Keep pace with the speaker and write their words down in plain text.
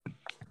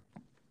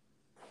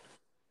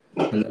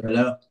Hello,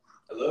 hello.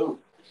 Hello.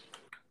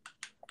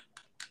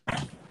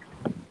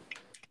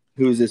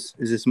 Who is this?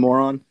 Is this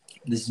Moron?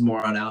 This is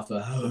Moron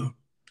Alpha. Hello.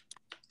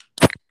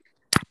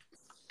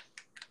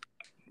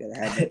 Gotta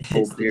have that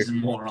cold beer. This is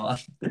Moron.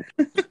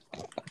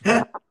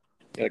 Gotta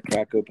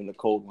crack open the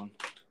cold one.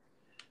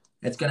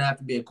 It's gonna have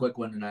to be a quick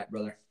one tonight,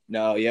 brother.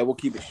 No, yeah, we'll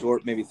keep it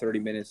short, maybe 30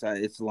 minutes.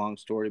 It's a long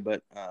story,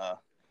 but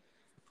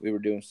we were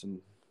doing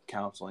some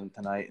counseling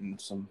tonight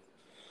and some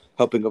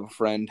helping of a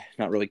friend.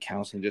 Not really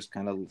counseling, just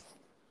kind of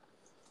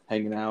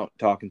hanging out,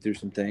 talking through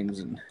some things,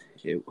 and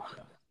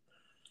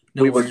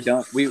we were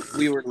done. We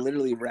were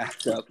literally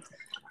wrapped up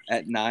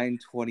at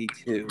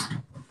 9:22,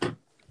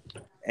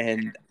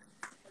 and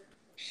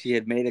she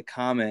had made a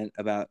comment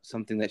about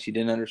something that she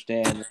didn't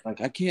understand. Like,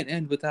 I can't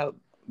end without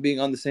being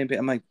on the same page.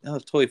 I'm like, oh,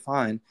 it's totally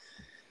fine.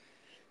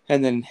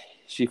 And then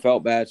she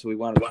felt bad, so we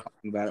wound up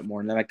talking about it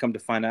more. And then I come to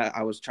find out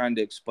I was trying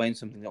to explain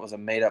something that was a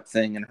made-up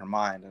thing in her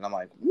mind. And I'm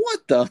like, what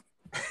the?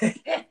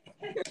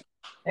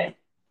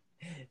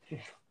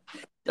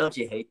 Don't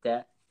you hate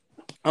that?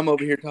 I'm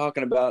over here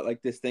talking about,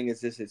 like, this thing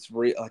is it's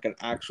real, like an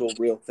actual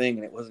real thing,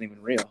 and it wasn't even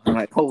real. I'm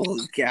like,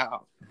 holy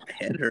cow, my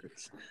head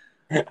hurts.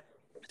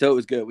 So it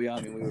was good. We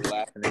were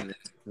laughing, and it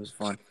was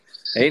fun.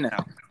 Hey,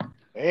 now.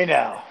 Hey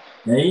now.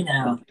 Hey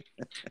now.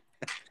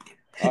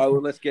 All right,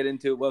 well, let's get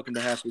into it. Welcome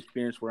to Half the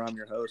Experience, where I'm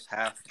your host,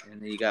 Half, and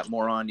then you got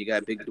Moron, you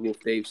got Big Wolf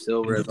Dave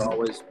Silver, as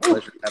always.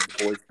 Pleasure to have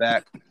the boys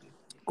back.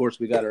 Of course,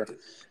 we got our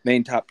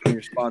main top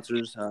tier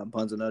sponsors,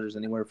 Buns and Udders,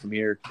 anywhere from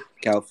here,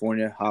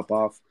 California. Hop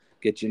off,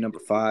 get you number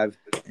 5.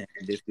 And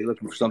if you're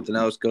looking for something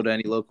else, go to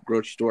any local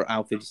grocery store,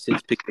 aisle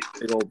 56, pick up a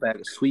big old bag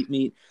of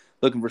sweetmeat.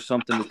 Looking for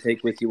something to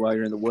take with you while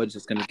you're in the woods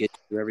that's going to get you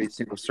through every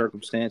single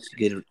circumstance.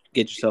 You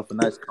get yourself a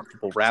nice,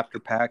 comfortable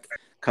Raptor pack.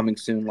 Coming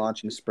soon,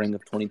 launching spring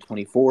of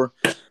 2024.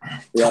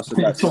 We also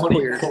got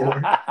Sawyer's.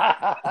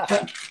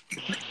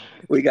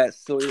 We got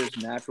Sawyer's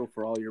Natural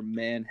for all your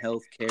man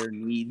health care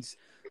needs.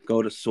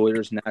 Go to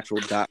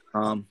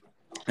Sawyer'sNatural.com.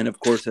 And of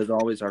course, as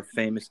always, our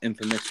famous,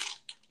 infamous,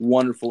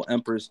 wonderful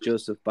Empress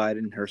Joseph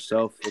Biden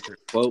herself with her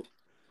quote.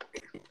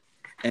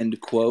 End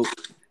quote.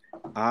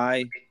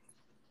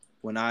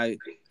 When I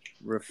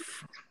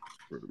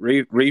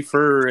refrigerate,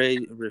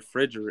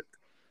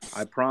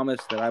 I promise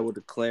that I will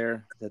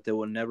declare that there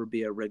will never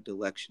be a rigged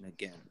election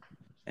again.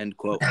 End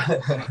quote.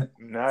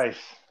 Nice.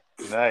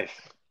 That's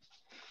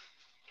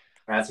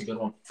a good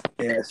one.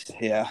 Yes,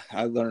 yeah.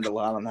 I learned a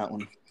lot on that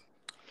one.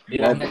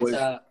 Dude, I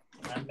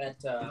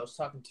was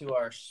talking to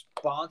our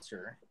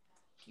sponsor.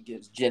 He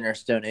gives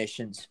generous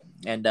donations.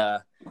 And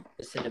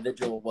this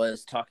individual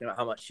was talking about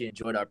how much she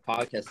enjoyed our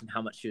podcast and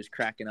how much she was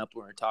cracking up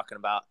when we were talking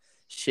about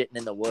shitting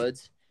in the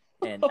woods.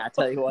 And I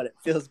tell you what, it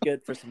feels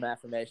good for some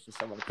affirmation.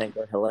 Someone to think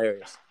they're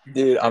hilarious.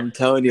 Dude, I'm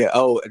telling you.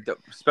 Oh,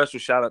 special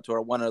shout out to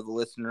our one other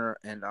listener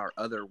and our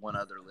other one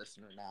other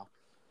listener now.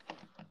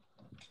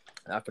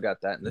 I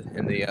forgot that in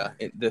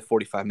the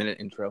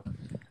 45-minute intro.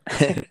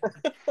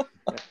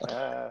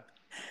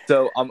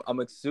 So I'm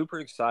super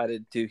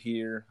excited to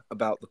hear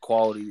about the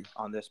quality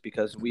on this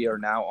because we are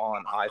now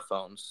on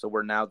iPhones. So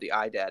we're now the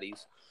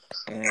iDaddies.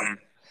 And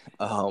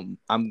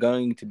I'm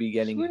going to be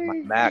getting my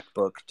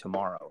MacBook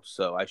tomorrow,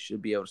 so I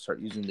should be able to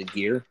start using the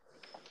gear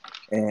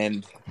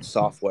and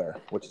software,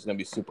 which is going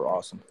to be super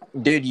awesome.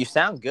 Dude, you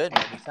sound good,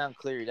 man. You sound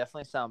clear. You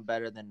definitely sound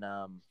better than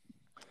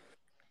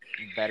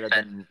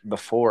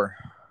before.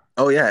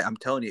 Oh yeah, I'm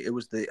telling you, it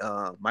was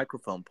the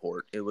microphone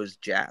port. It was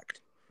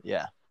jacked.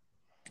 Yeah.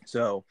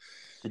 So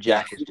the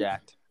jack was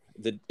jacked.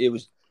 It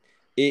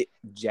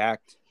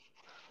jacked.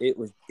 It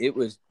was.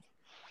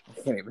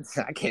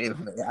 I can't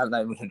even. I'm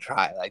not even gonna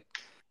try. Like,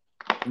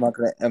 I'm not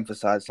going to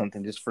emphasize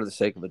something just for the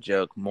sake of a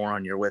joke.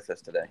 Moron, you're with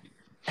us today.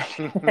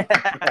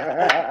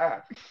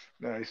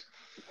 Nice.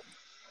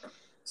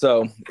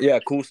 So, yeah,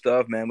 cool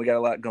stuff, man. We got a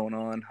lot going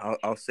on.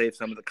 I'll save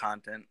some of the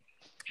content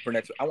for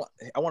next. I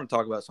want to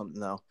talk about something,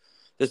 though.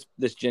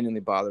 This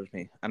genuinely bothers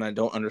me, and I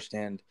don't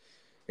understand.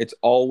 It's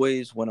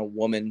always when a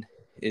woman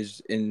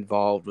is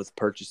involved with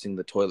purchasing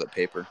the toilet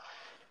paper.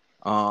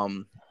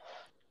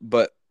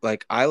 But,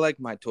 like, I like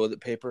my toilet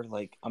paper,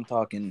 like, I'm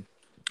talking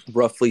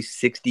roughly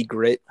 60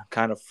 grit,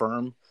 kind of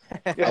firm.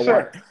 Yes,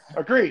 sir.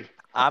 Agreed.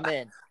 I'm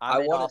in. I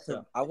want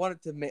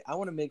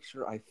to make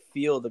sure I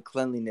feel the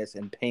cleanliness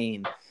and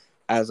pain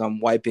as I'm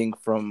wiping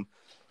from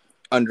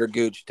under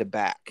gooch to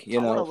back. I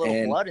want a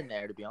little blood in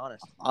there, to be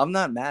honest. I'm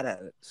not mad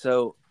at it.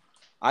 So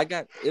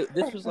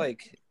this was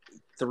like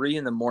 3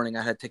 a.m.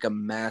 I had to take a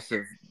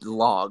massive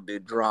log,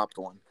 dude, dropped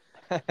one,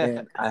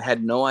 and I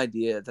had no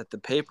idea that the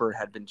paper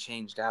had been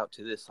changed out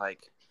to this,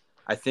 like,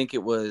 I think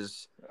it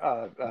was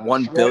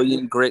 1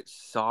 billion grit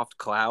soft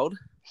cloud.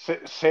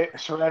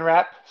 Saran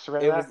wrap.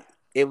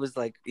 It was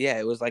like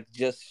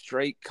just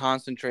straight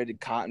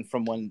concentrated cotton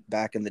from when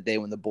back in the day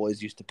when the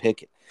boys used to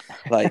pick it.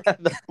 Like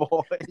the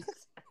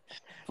boys.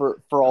 For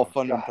all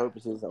fun and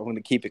purposes, I'm going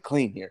to keep it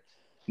clean here.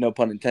 No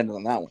pun intended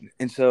on that one.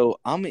 And so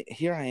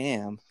here I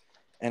am,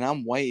 and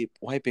I'm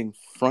wiping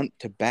front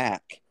to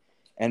back,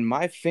 and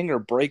my finger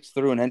breaks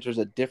through and enters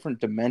a different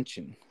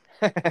dimension.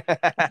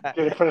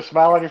 Did it put a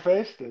smile on your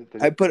face?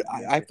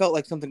 I felt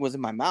like something was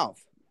in my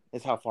mouth.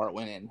 That's how far it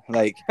went in.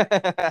 Like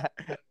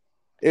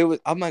it was.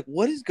 I'm like,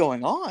 what is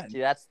going on? See,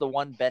 that's the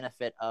one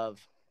benefit of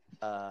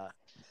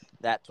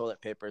that toilet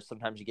paper.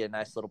 Sometimes you get a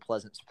nice little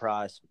pleasant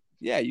surprise.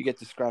 Yeah, you get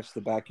to scratch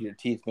the back of your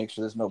teeth, make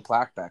sure there's no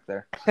plaque back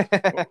there.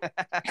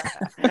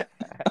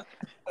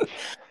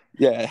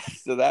 Yeah,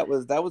 so that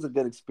was a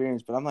good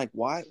experience. But I'm like,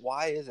 why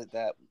is it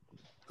that?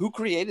 Who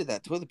created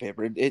that toilet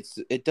paper?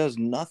 It does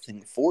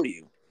nothing for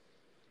you.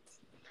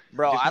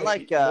 Bro, It I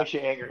like. It makes you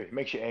angry. It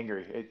makes you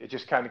angry. It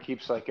just kind of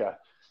keeps like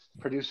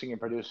producing and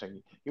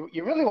producing.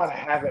 You really want to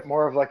have it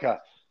more of like an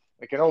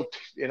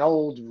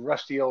old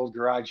rusty old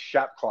garage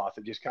shop cloth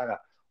that just kind of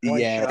one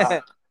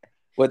shot.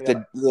 With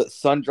the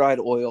sun dried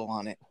oil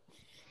on it.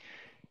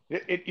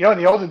 In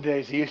the olden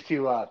days, he used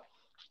to up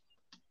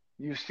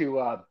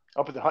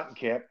at the hunting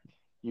camp,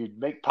 you'd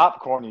make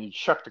popcorn and you'd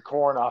shuck the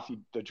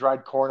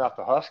dried corn off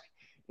the husk.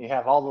 You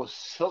have all those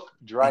silk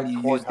dried and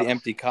you corn use the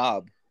empty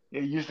cob.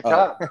 Yeah, you use the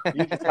cob.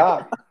 Use the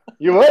cob.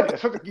 You would.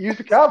 That's what you use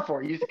the cob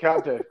for. You use the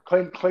cob to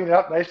clean it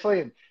up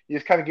nicely, and you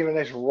just kind of give it a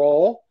nice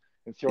roll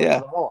and throw it in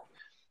the hole.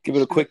 Give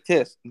it a quick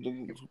twist,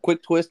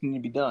 and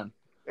you'd be done.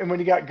 And when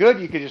you got good,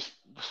 you could just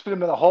spin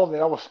them in the hole, and they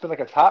almost spin like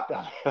a top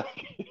down.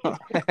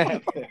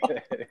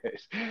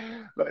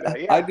 But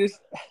I just,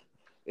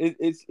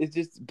 it's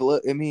just.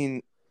 I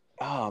mean,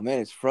 oh man,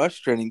 it's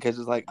frustrating because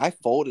it's like I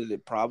folded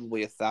it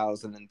probably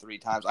 1,003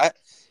 times.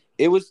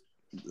 It was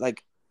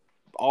like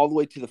all the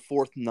way to the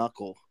fourth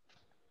knuckle,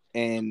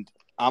 and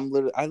I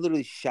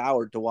literally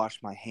showered to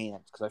wash my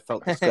hands because I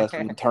felt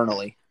disgusting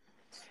internally.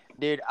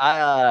 Dude,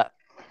 I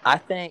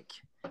think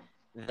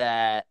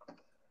that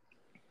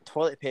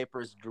toilet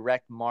paper's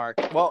direct mark.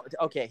 Well,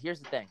 okay, here's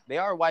the thing: they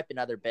are wiping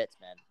other bits,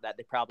 man, that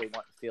they probably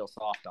want to feel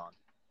soft on.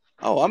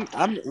 Oh,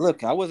 I'm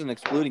look. I wasn't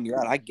excluding you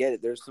out. I get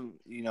it. There's some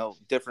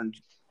different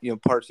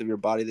parts of your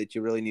body that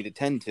you really need to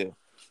tend to,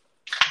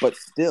 but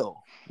still,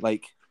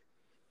 like.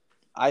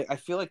 I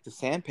feel like the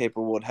sandpaper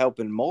would help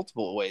in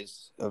multiple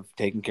ways of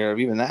taking care of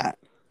even that.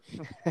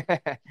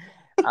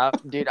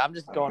 Dude, I'm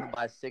just going to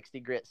buy 60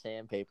 grit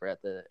sandpaper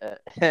at the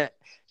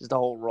just a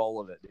whole roll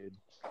of it, dude.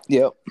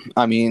 Yep.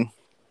 I mean,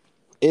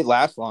 it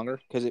lasts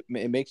longer because it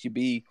makes you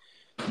be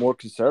more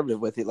conservative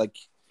with it. Like,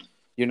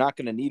 you're not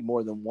going to need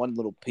more than one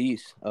little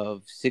piece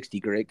of 60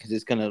 grit because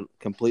it's going to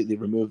completely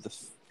remove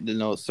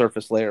the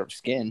surface layer of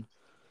skin.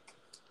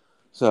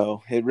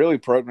 So it really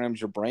programs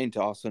your brain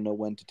to also know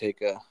when to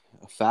take a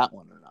fat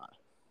one or not.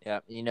 Yeah,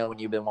 when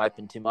you've been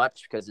wiping too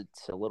much because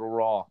it's a little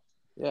raw.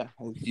 Yeah,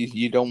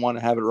 you don't want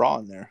to have it raw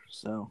in there.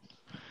 So,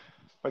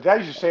 but that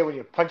used to say when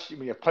you punch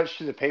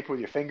through the paper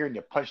with your finger and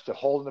you punch the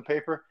hole in the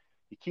paper,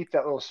 you keep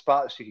that little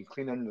spot so you can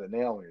clean under the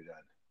nail when you're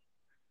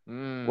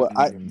done. Well,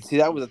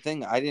 that was the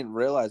thing. I didn't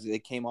realize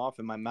it came off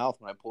in my mouth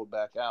when I pulled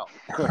back out.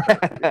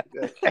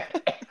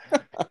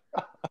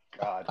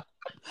 God.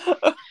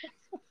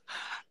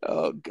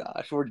 Oh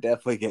gosh, we're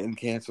definitely getting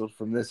canceled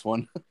from this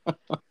one.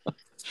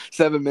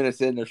 7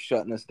 minutes in, they're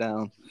shutting us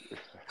down.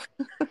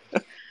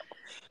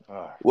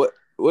 What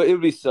it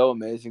would be so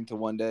amazing to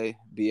one day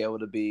be able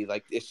to be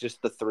like it's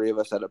just the three of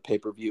us at a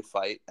pay-per-view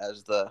fight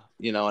as the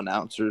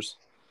announcers.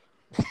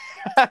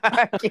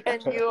 Can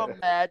you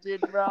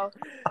imagine, bro?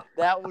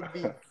 That would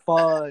be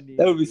funny.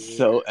 That would be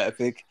so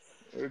epic.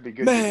 It would be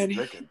good.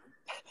 Man,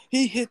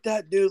 he hit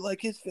that dude like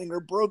his finger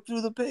broke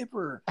through the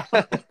paper.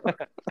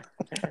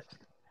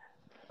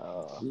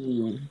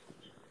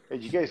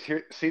 Did you guys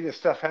see this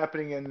stuff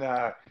happening in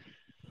the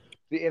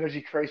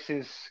energy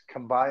crisis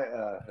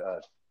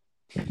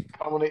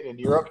culminating in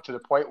Europe to the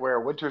point where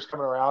winter's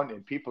coming around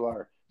and people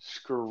are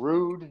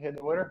screwed in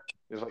the winter?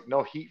 There's like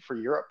no heat for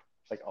Europe,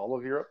 like all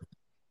of Europe.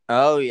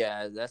 Oh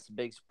yeah, that's a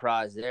big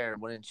surprise there.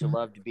 Wouldn't you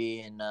love to be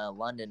in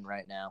London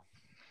right now?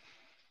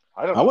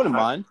 I wouldn't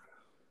mind.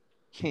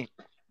 I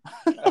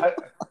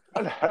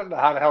don't know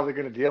how the hell they're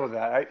going to deal with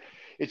that.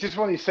 It's just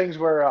one of these things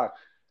where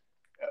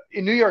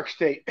in New York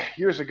State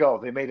years ago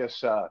they made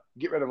us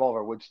get rid of all of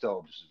our wood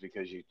stoves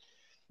because it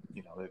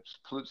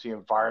pollutes the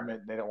environment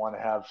and they don't want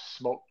to have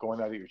smoke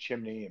going out of your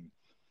chimney and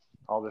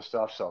all this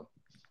stuff. So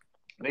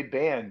they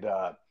banned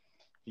the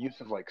use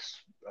of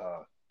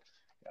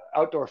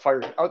outdoor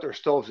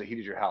stoves that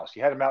heated your house.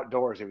 You had them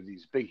outdoors. They were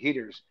these big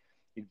heaters.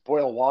 You'd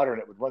boil water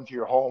and it would run through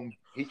your home,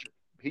 heat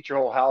your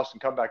whole house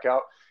and come back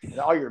out. And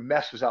all your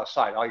mess was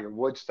outside. All your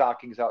wood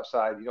stockings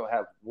outside. You don't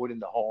have wood in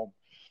the home.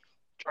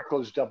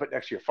 Truckloads dump it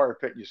next to your fire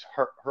pit and just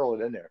hurl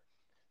it in there.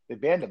 They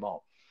banned them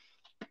all.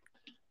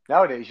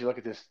 Nowadays, you look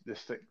at this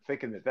thing,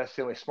 thinking that that's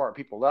the only smart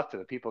people left are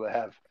the people that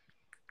have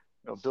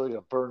ability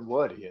to burn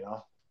wood. There's going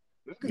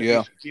to be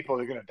some people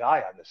that are going to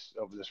die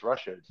over this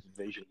Russia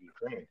invasion of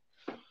Ukraine.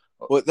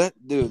 Well, that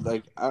dude,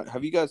 like,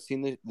 have you guys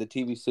seen the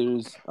TV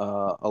series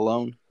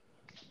Alone?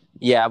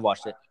 Yeah, I've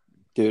watched it.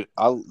 Dude,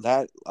 I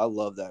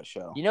love that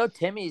show.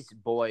 Timmy's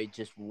boy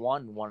just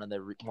won one of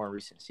the more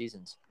recent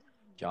seasons.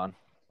 John,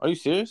 are you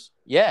serious?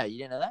 Yeah, you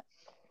didn't know that?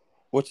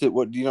 What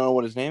do you know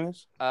what his name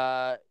is?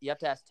 You have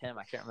to ask Tim.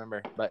 I can't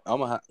remember, but I'm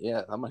gonna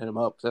hit him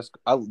up.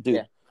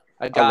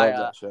 I love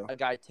that show. A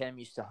guy Tim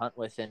used to hunt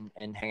with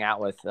and hang out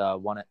with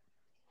won it.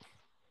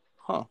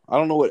 Huh. I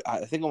don't know what.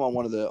 I think I'm on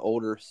one of the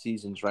older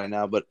seasons right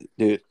now, but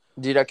dude,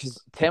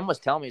 because Tim was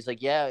telling me, he's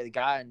like, yeah, the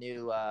guy I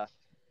knew.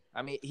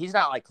 I mean, he's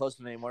not like close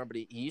to him anymore, but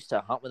he used to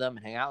hunt with him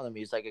and hang out with him.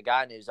 He's like a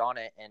guy who's on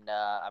it, and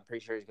I'm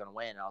pretty sure he's gonna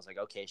win. And I was like,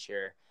 okay,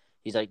 sure.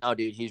 He's like, no,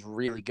 dude, he's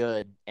really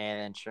good,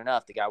 and sure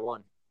enough, the guy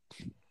won.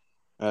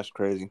 that's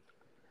crazy.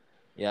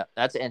 Yeah,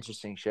 that's an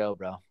interesting show,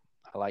 bro.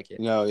 I like it.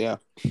 No, yeah,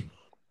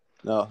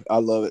 no, I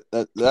love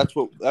it. That's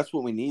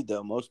what we need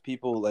though. Most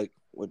people like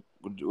what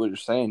you're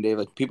saying, Dave.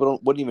 Like people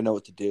wouldn't even know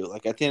what to do.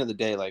 Like at the end of the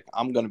day, like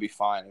I'm gonna be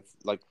fine if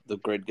like the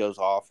grid goes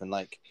off and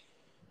like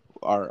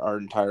our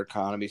entire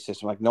economy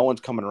system. Like no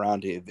one's coming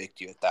around to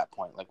evict you at that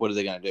point. Like what are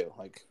they gonna do?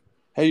 Like,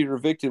 hey, you're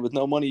evicted with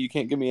no money. You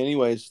can't give me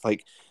anyways.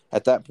 Like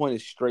at that point,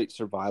 it's straight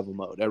survival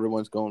mode.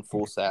 Everyone's going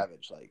full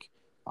savage. Like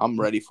I'm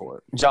ready for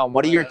it. John,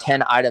 what are your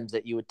 10 items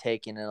that you would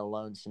take in an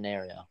alone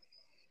scenario?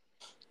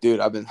 Dude,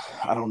 I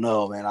don't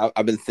know, man.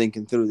 I've been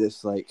thinking through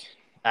this. Like,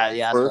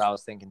 Yeah, that's what I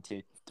was thinking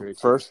too.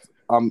 First,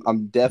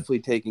 I'm definitely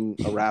taking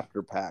a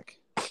Raptor pack.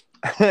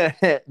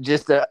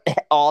 Just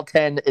all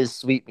 10 is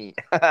sweet meat.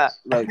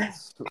 Like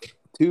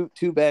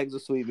two bags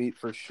of sweet meat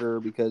for sure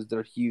because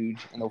they're huge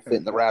and they'll fit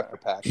in the Raptor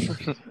pack.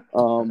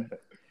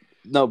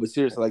 No, but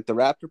seriously, like the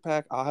Raptor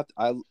pack,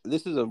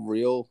 this is a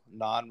real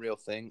non-real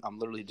thing. I'm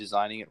literally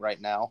designing it right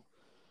now.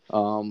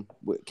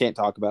 Can't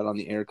talk about it on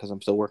the air because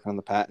I'm still working on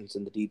the patents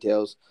and the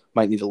details.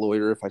 Might need a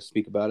lawyer if I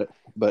speak about it,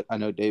 but I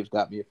know Dave's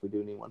got me if we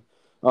do need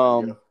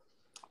one.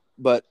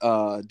 But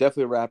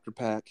definitely a Raptor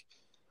pack.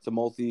 It's a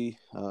multi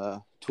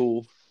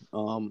tool.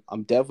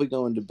 I'm definitely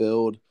going to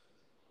build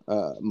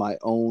my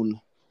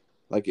own.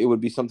 Like it would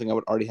be something I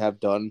would already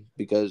have done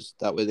because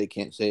that way they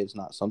can't say it's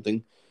not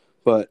something.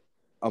 But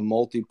a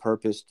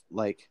multi-purpose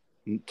like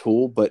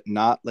tool, but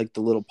not like the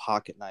little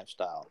pocket knife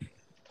style.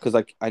 Because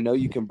like I know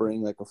you can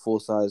bring like a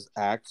full-size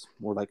axe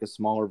or like a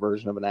smaller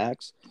version of an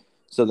axe.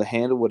 So the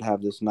handle would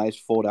have this nice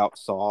fold-out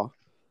saw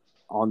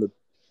on the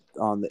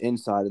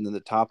inside, and then the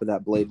top of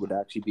that blade would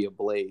actually be a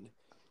blade.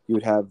 You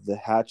would have the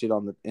hatchet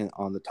on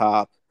the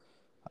top,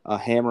 a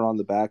hammer on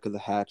the back of the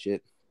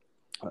hatchet.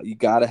 You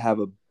got to have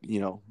a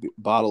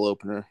bottle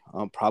opener.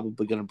 I'm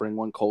probably going to bring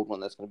one cold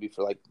one. That's going to be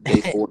for like day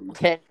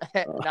 40.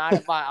 9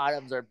 of my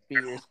items are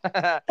beers.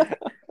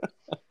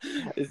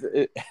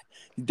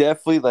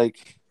 Definitely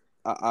like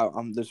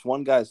I'm. This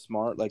one guy's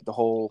smart. Like the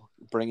whole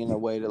bringing a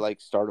way to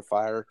like start a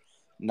fire,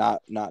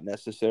 not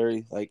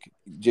necessary. Like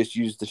just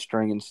use the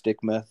string and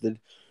stick method.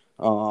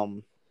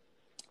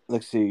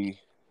 Let's see.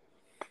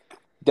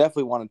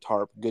 Definitely want a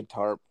tarp. Good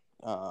tarp.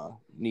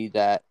 Need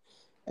that,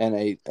 and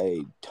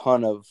a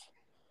ton of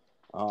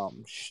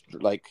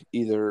like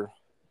either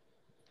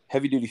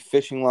heavy duty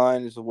fishing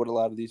line is what a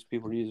lot of these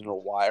people are using, or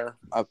wire.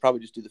 I'd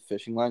probably just do the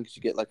fishing line because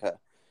you get like a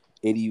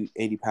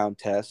 80 pound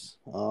test.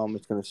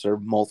 It's going to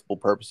serve multiple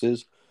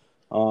purposes.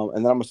 And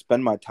then I'm going to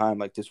spend my time.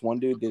 Like this one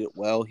dude did it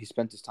well. He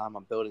spent his time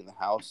on building the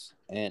house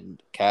and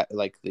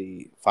like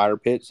the fire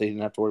pit, so he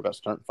didn't have to worry about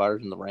starting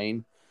fires in the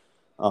rain.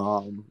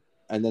 And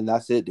then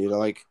that's it, dude.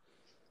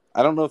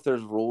 I don't know if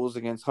there's rules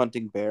against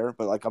hunting bear,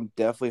 but like I'm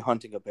definitely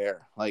hunting a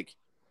bear. Like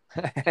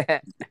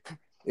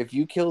if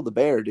you kill the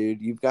bear, dude,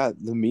 you've got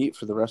the meat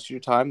for the rest of your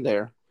time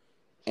there,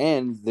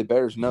 and the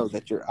bears know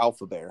that you're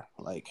alpha bear.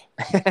 Like,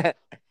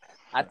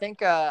 I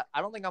think I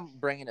don't think I'm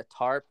bringing a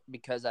tarp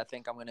because I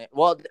think I'm gonna.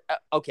 Well,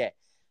 okay,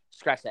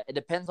 scratch that. It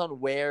depends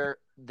on where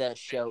the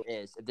show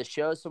is. If the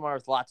show is somewhere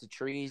with lots of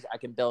trees, I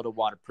can build a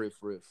waterproof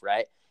roof,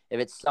 right? If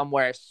it's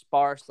somewhere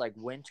sparse, like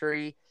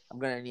wintry, I'm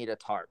gonna need a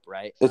tarp,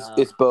 right?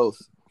 It's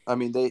both. I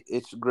mean,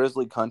 it's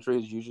grizzly country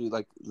is usually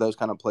like those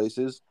kind of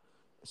places.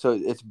 So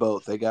it's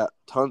both. They got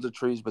tons of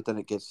trees, but then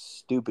it gets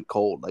stupid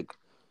cold. Like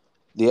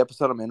the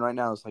episode I'm in right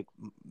now is like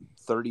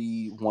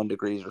 31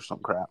 degrees or some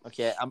crap.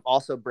 Okay, I'm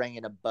also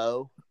bringing a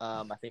bow.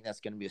 I think that's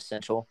going to be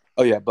essential.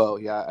 Oh yeah, bow.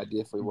 Yeah, I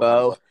definitely will.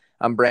 Bow.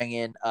 I'm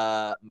bringing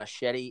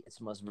machete. It's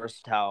the most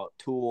versatile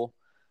tool.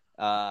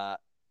 I'm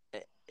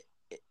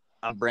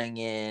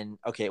bringing.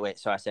 Okay, wait.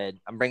 So I said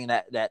I'm bringing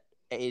that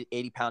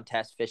 80 pound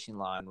test fishing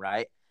line,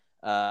 right?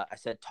 I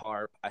said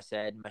tarp. I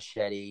said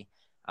machete.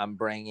 I'm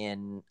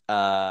bringing.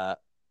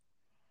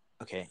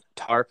 Okay,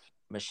 tarp,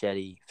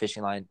 machete,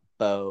 fishing line,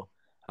 bow.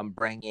 I'm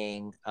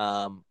bringing.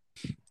 I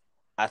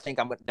think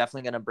I'm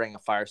definitely gonna bring a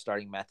fire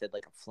starting method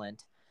like a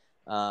flint.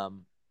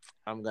 I'm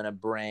gonna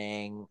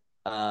bring.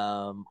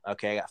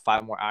 Okay, I got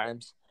 5 more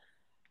items.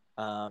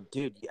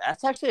 Dude,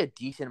 that's actually a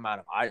decent amount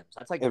of items.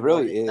 That's like it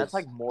really is. That's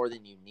like more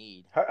than you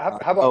need. How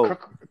about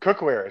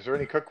cookware? Is there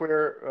any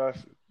cookware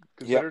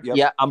considered? Yep.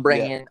 Yeah, I'm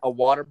bringing a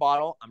water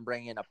bottle. I'm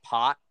bringing a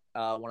pot.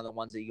 One of the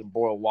ones that you can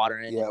boil water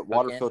in. Yeah,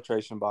 water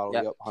filtration bottle.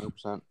 Yep,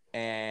 100%.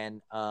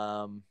 And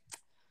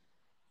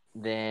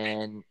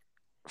then,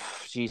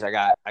 geez, I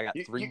got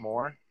 3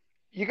 more.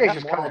 You guys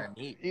just called.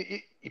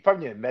 You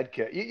probably need a med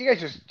kit. You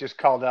guys just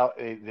called out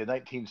the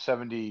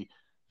 1970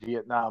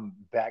 Vietnam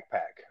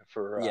backpack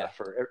for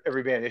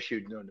every man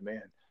issued known to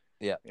man.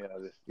 Yeah,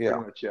 pretty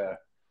much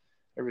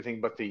everything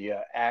but the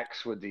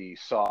axe with the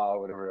saw,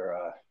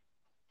 whatever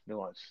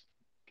nuance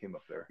came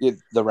up there. Yeah,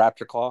 the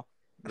Raptor Claw.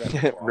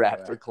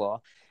 Raptor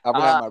Claw. I'm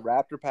gonna have my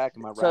Raptor pack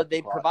and my So Raptor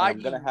they Claw. provide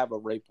I'm gonna you- have a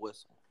rape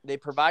whistle. They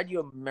provide you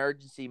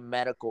emergency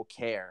medical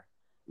care.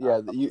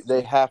 Yeah,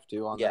 they have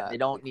to on Yeah, that. they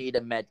don't need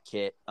a med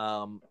kit.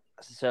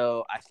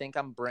 So I think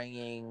I'm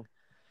bringing,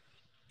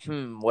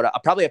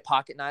 probably a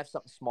pocket knife,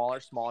 something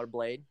smaller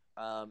blade,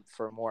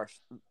 for more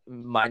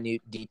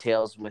minute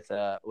details with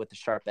a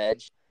sharp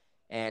edge,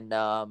 and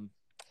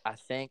I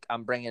think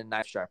I'm bringing a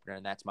knife sharpener,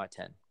 and that's my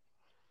 10.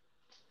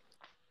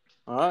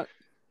 All right,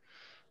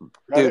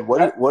 dude.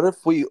 What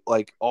if we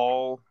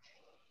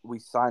we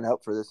sign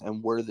up for this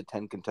and we're the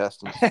 10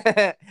 contestants?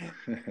 Dave,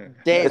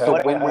 It's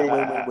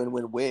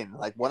a win.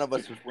 Like one of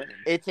us is winning.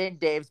 It's in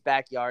Dave's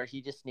backyard. He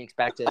just sneaks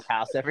back to his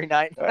house every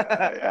night.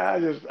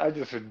 I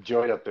just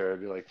enjoyed up there. I'd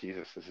be like,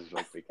 Jesus, this is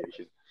like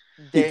vacation.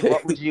 Dave,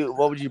 what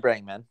would you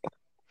bring, man?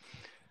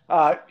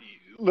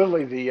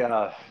 Literally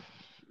the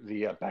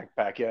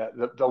backpack. Yeah,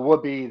 the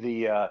would-be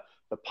the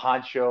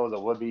poncho. The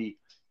would-be.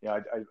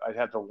 I'd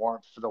have the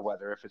warmth for the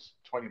weather. If it's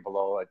 20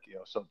 below,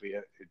 so be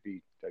it.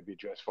 I'd be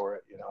dressed for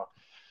it.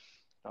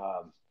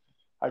 I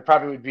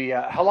probably would be.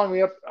 How long are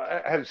we up?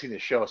 I haven't seen the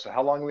show, so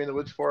how long are we in the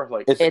woods for?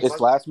 Like it's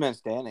last man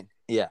standing.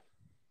 Yeah.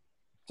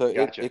 So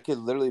Gotcha. it could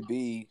literally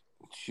be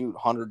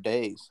 100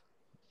 days.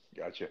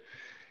 Gotcha.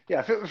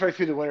 Yeah, if it was right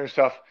through the winter and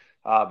stuff,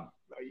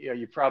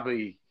 you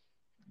probably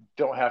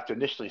don't have to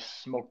initially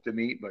smoke the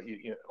meat, but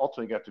you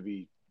ultimately got to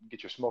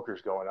get your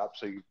smokers going up.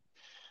 So you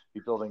be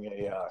building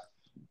a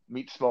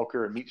meat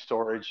smoker and meat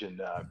storage,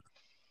 and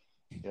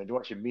don't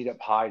want your meat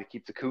up high to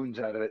keep the coons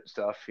out of it and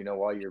stuff.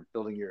 While you're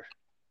building your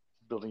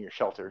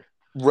shelter.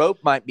 Rope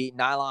might be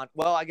nylon.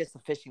 Well, I guess the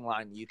fishing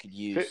line you could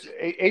use.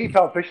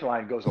 80-pound fishing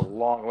line goes a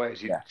long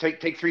ways. You Yeah.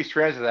 take 3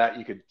 strands of that,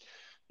 you could,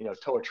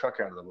 tow a truck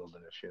out of the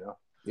wilderness.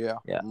 Yeah.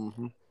 Yeah.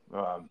 Mm-hmm.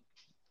 I'm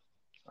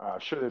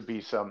sure there'd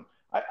be some.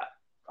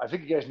 I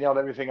think you guys nailed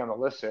everything on the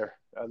list there.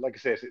 Like I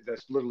say,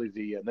 that's literally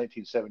the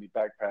 1970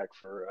 backpack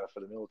for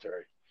the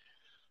military.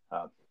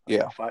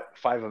 Yeah.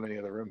 Five of them in the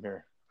other room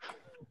here.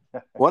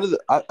 One of the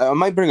I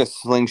might bring a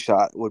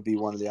slingshot would be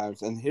one of the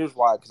items, and here's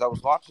why. Because I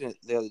was watching it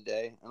the other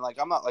day, and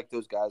I'm not like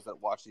those guys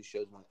that watch these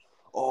shows and like,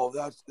 oh,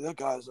 that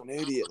guy's an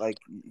idiot. Like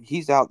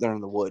he's out there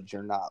in the woods,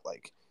 you're not.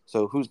 Like,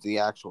 so who's the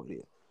actual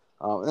idiot?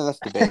 And that's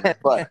debatable.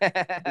 But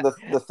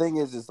the thing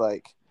is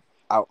like,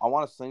 I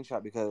want a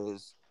slingshot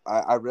because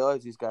I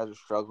realize these guys are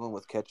struggling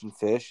with catching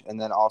fish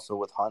and then also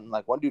with hunting.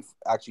 Like one dude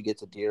actually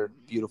gets a deer,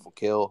 beautiful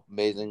kill,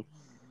 amazing.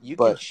 You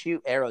can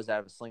shoot arrows out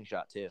of a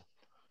slingshot too.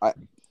 That's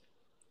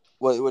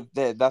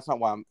not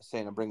why I'm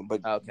saying I'm bringing,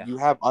 but okay. You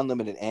have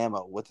unlimited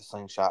ammo with the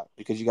slingshot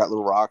because you got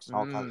little rocks and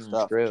all kinds of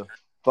stuff. True.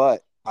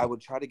 But I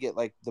would try to get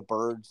like the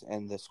birds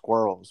and the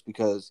squirrels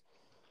because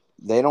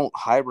they don't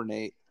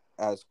hibernate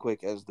as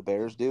quick as the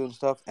bears do and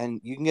stuff. And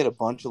you can get a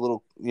bunch of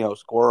little,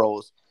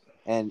 squirrels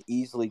and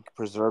easily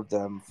preserve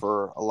them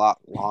for a lot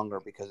longer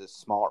because it's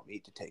smaller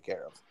meat to take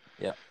care of.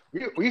 Yeah.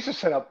 We used to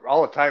set up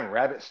all the time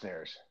rabbit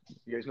snares.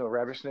 You guys know what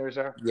rabbit snares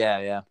are?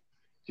 Yeah.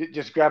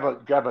 Just grab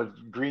a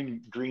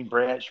green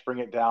branch, bring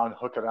it down,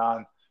 hook it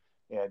on,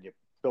 and you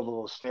build a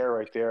little snare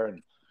right there.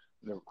 And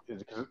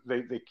because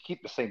they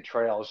keep the same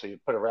trail, so you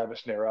put a rabbit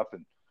snare up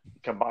and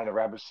combine the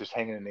rabbits just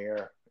hanging in the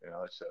air.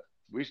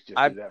 We used to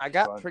just do that. I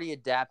got pretty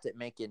adept at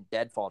making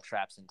deadfall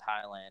traps in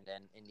Thailand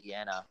and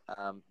Indiana.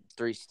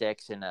 3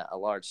 sticks and a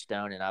large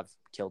stone, and I've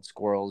killed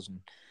squirrels and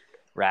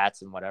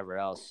rats and whatever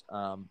else.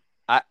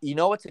 You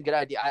know what's a good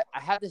idea? I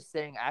have this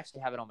thing. I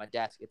actually have it on my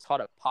desk. It's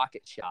called a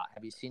pocket shot.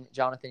 Have you seen it,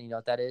 Jonathan? You know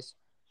what that is?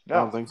 No. I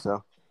don't think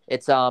so.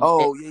 It's yeah.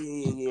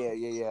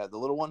 The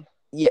little one.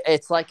 Yeah,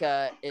 it's like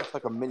a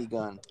mini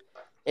gun.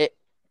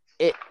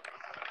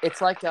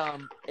 It's like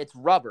it's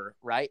rubber,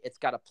 right? It's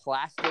got a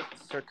plastic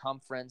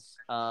circumference,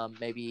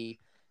 maybe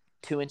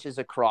 2 inches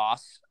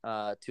across,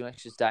 2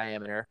 inches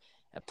diameter,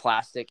 a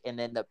plastic, and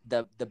then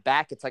the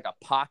back it's like a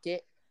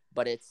pocket,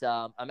 but it's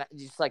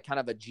just like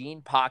kind of a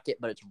jean pocket,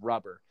 but it's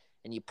rubber.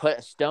 And you put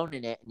a stone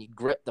in it and you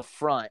grip the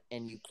front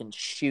and you can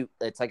shoot.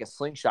 It's like a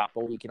slingshot.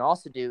 But what you can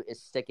also do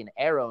is stick an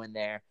arrow in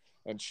there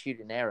and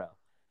shoot an arrow.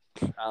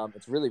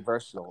 It's really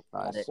versatile.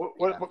 Nice.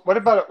 What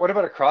about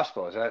a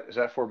crossbow? Is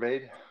that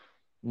forbade?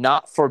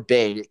 Not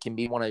forbade. It can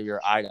be one of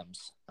your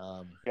items.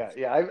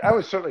 Yeah. I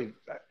would certainly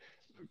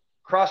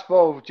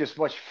crossbow just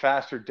much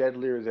faster,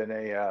 deadlier than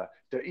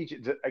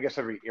I guess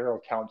every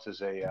arrow counts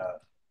as a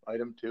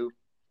item too.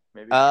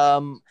 Maybe.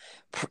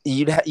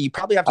 You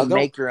probably have to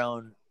make your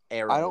own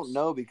arrows. I don't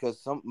know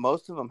because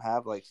most of them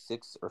have like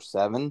 6 or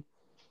 7.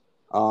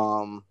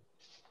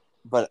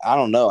 But I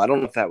don't know. I don't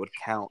know if that would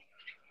count.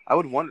 I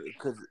would wonder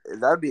because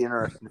that would be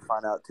interesting to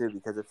find out too.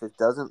 Because if it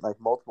doesn't,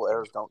 like multiple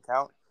arrows don't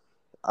count,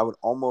 I would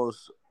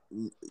almost,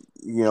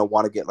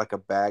 want to get like a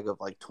bag of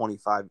like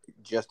 25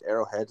 just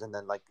arrowheads and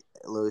then like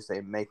literally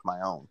say make my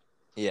own.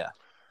 Yeah.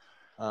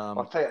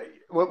 I'll tell you,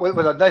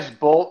 with a nice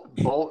bolt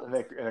and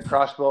a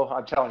crossbow,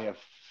 I'm telling you,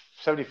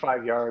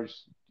 75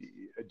 yards,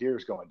 a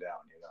deer's going down.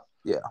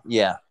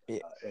 Yeah.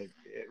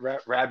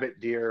 Rabbit,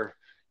 deer.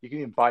 You can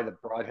even buy the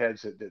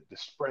broadheads, the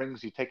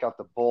springs. You take out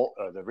the bolt,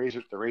 the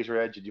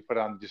razor edge, and you put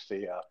on just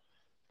a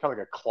kind of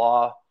like a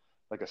claw,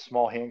 like a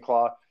small hand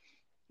claw,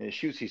 and it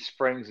shoots these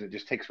springs and it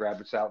just takes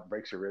rabbits out and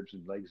breaks their ribs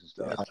and legs and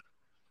stuff.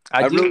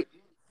 Yeah.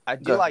 I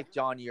do like,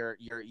 John, your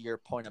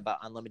point about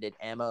unlimited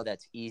ammo.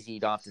 That's easy. You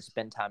don't have to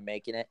spend time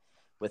making it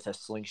with a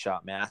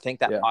slingshot, man. I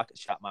think that pocket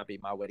shot might be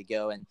my way to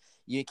go. And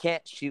you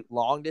can't shoot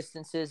long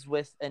distances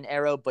with an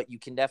arrow, but you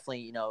can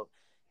definitely,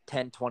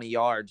 10, 20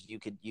 yards, you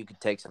could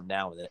take some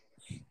down with it,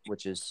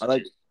 which is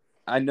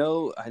I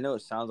know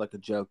it sounds like a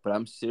joke, but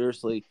I'm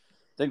seriously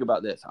think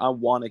about this. I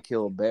want to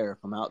kill a bear if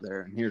I'm out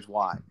there, and here's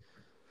why.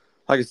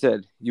 Like I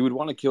said, you would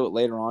want to kill it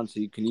later on so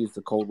you can use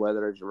the cold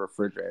weather as your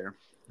refrigerator.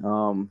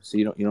 So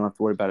you don't have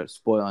to worry about it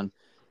spoiling.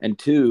 And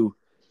two,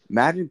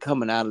 imagine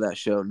coming out of that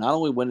show, not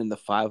only winning the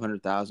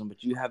 $500,000,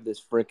 but you have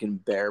this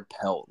freaking bear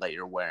pelt that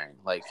you're wearing,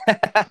 like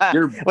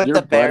with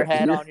the bear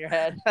head on your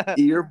head.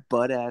 You're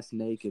butt ass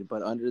naked,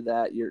 but under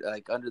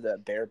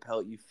that bear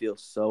pelt, you feel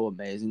so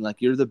amazing.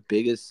 Like you're the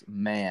biggest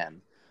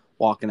man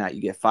walking out.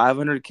 You get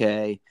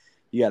 $500K,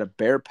 you got a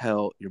bear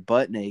pelt, you're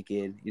butt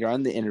naked, you're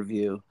on the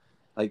interview,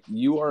 like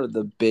you are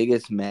the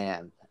biggest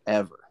man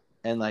ever.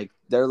 And like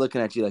they're looking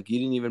at you like you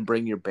didn't even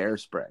bring your bear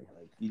spray.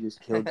 Like you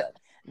just killed that.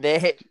 They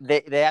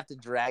have to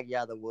drag you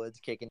out of the woods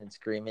kicking and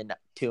screaming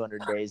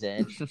 200 days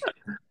in.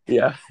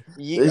 Yeah.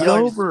 You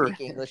don't even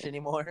speak English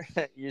anymore.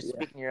 You're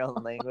speaking your own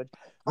language.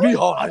 You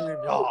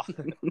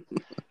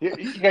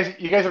guys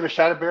ever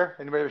shot a bear?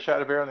 Anybody ever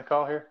shot a bear on the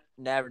call here?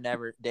 Never.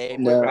 Dave,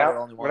 no.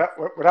 When I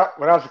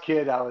was a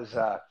kid, I was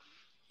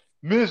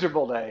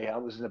miserable day. I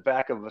was in the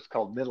back of what's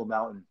called Middle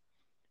Mountain.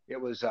 It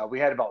was we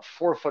had about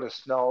 4 foot of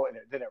snow, and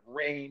then it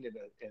rained, and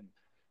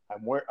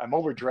I'm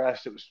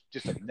overdressed. It was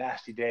just a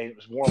nasty day. It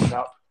was warming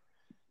up,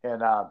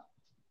 and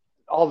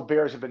all the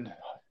bears have been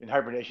in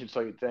hibernation,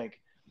 so you'd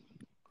think.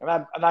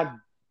 And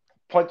I'm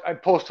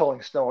post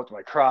holing snow up to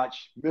my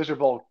crotch,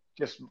 miserable.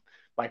 Just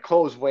my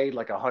clothes weighed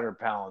like 100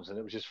 pounds, and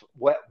it was just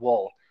wet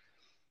wool.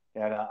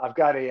 And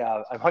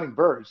I'm hunting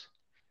birds,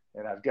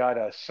 and I've got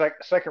a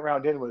second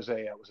round in was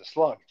a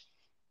slug,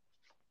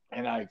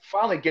 and I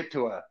finally get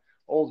to a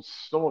old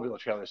snowmobile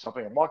trail or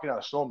something. I'm walking down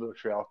a snowmobile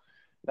trail,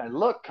 and I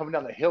look coming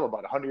down the hill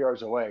about 100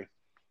 yards away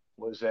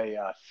was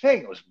a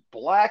thing. It was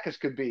black as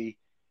could be,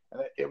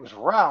 and it was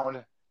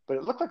round, but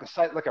it looked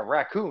like a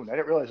raccoon. I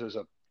didn't realize it was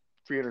a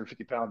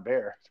 350-pound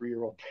bear,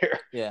 3-year-old bear.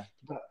 Yeah.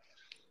 But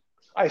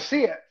I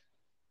see it,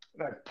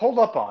 and I pulled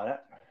up on it.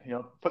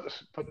 Put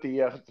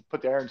the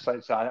iron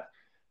sights on it.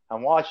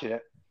 I'm watching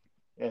it,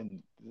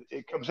 and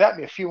it comes at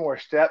me a few more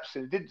steps.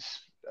 And it didn't.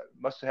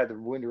 Must have had the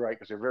wind right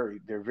because they're very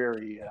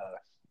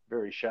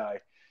shy.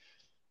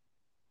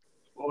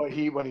 Well,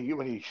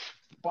 when he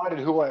spotted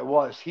who I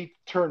was, he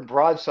turned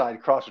broadside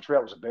across the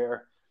trail. It was a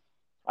bear.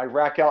 I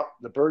rack out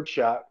the bird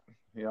shot.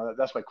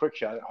 That's my quick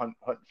shot at hunting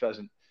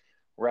pheasant.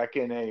 Rack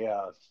in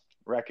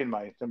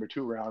my number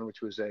 2 round,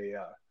 which was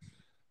a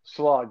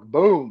slug.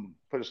 Boom!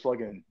 Put a slug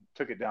in,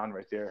 took it down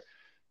right there.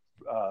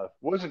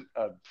 Wasn't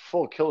a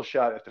full kill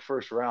shot at the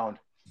first round,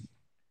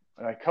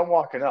 and I come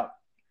walking up.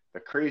 The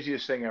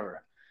craziest thing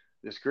ever.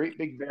 This great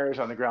big bear is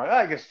on the ground.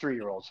 I guess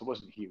 3-year-old, so it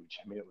wasn't huge.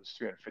 I mean, it was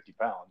 350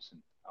 pounds,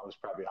 and I was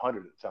probably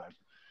 100 at the time.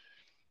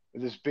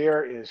 And this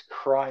bear is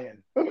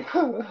crying, and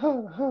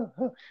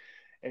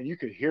you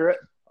could hear it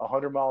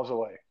 100 miles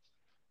away.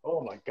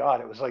 Oh my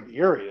God, it was like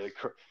eerie.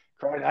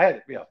 Crying. I had,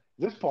 at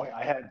this point,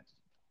 I had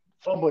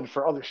fumbling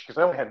for others because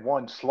I only had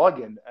 1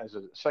 slug in as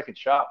a second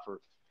shot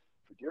for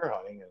deer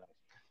hunting, and I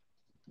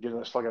get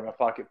another slug in my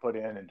pocket, put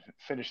in, and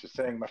finish the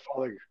thing. My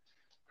father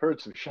heard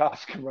some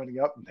shots come running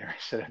up in there. I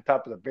said on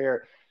top of the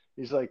bear.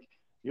 He's like,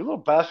 "You little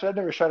bastard! I've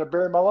never shot a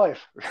bear in my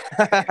life."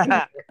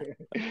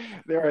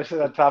 There I sit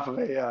on top of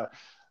a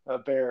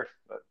bear.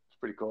 It's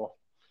pretty cool.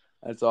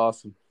 That's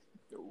awesome.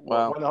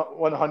 Wow.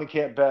 One hunting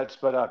camp bets,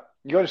 but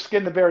you go to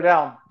skin the bear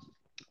down.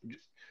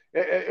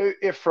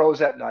 It froze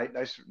that night.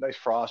 Nice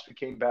frost. We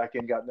came back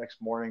in, got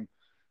next morning.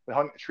 We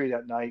hung the tree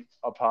that night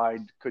up high.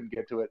 Couldn't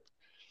get to it.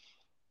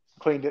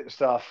 Cleaned it and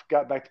stuff.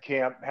 Got back to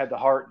camp. Had the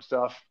heart and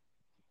stuff.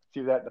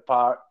 Threw that in the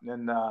pot,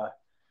 and then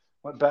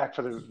went back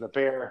for the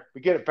bear.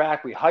 We get it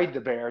back. We hide the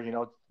bear.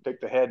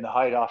 Take the head and the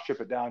hide off, strip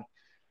it down,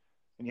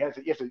 and you have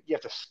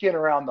to skin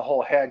around the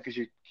whole head because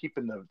you're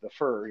keeping the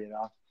fur.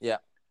 Yeah.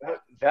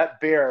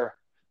 That bear,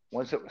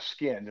 once it was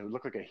skinned, it would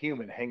look like a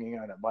human hanging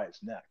on it by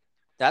its neck.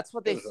 That's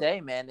what they say,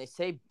 man. They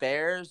say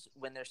bears,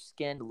 when they're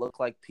skinned, look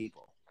like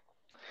people.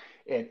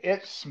 And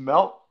it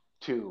smelt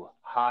to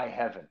high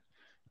heaven.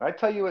 When I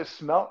tell you it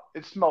smelt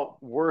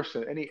worse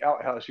than any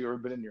outhouse you've ever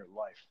been in your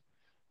life.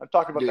 I'm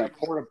talking about that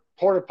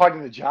porta potty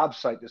in the job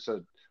site that's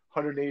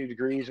 180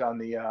 degrees on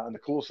the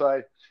cool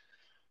side,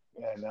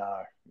 and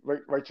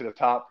right to the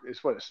top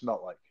is what it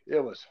smelled like.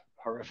 It was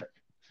horrific.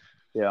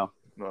 Yeah.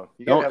 Well,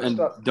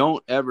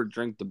 don't ever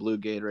drink the blue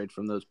Gatorade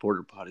from those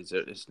porta potties.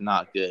 It's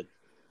not good.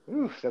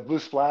 Ooh, that blue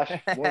splash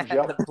warms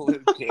you up. The blue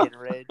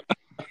Gatorade.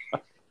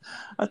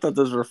 I thought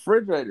those were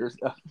refrigerators.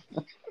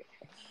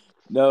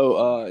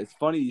 No, it's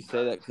funny you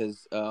say that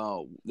because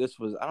this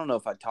was, I don't know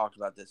if I talked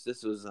about this.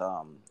 This was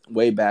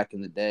way back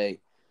in the day.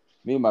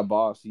 Me and my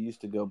boss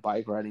used to go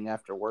bike riding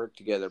after work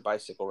together,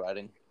 bicycle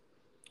riding.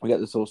 we got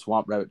this little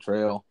swamp rabbit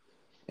trail,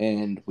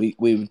 and we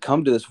would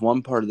come to this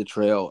one part of the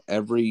trail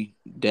every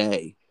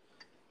day,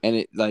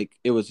 and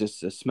it was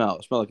just a smell.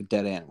 It smelled like a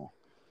dead animal,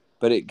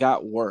 but it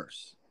got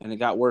worse, and it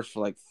got worse for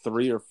like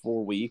 3 or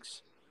 4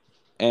 weeks,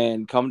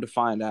 and come to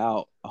find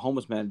out, a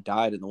homeless man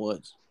died in the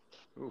woods.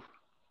 Oof.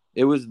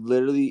 It was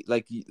literally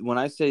like when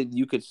I say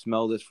you could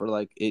smell this for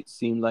like it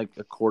seemed like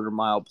a quarter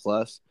mile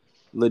plus,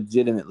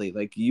 legitimately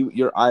like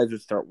your eyes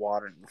would start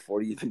watering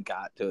before you even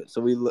got to it.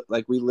 So we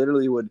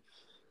literally would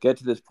get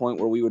to this point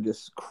where we would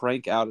just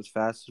crank out as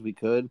fast as we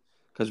could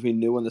because we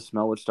knew when the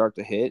smell would start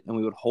to hit, and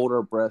we would hold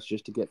our breath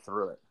just to get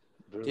through it.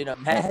 Dude,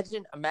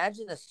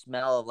 imagine the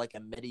smell of like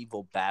a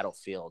medieval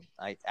battlefield,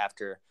 like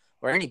after,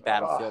 or any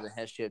battlefield in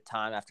history of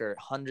time, after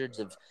hundreds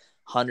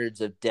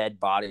of dead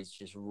bodies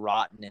just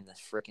rotting in the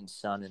freaking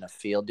sun in a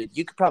field. Dude,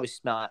 you could probably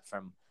smell it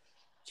from,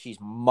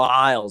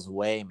 miles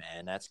away,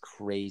 man. That's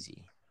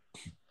crazy.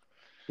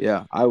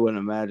 Yeah, I wouldn't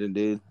imagine,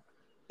 dude.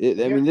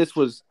 I mean, this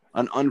was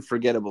an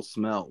unforgettable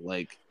smell.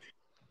 Like,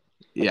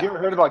 yeah. Have you ever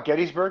heard about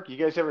Gettysburg? You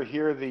guys ever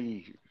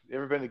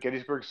been to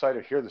Gettysburg site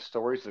or hear the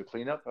stories of the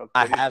cleanup?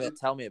 I haven't.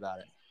 Tell me about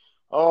it.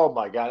 Oh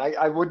my God,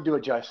 I wouldn't do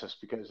it justice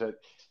because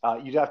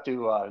you'd have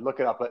to look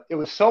it up. But it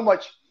was so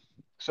much.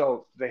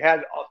 So they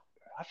had,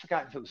 I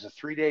forgot if it was a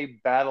 3-day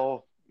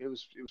battle.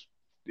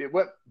 It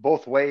went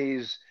both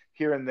ways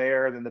here and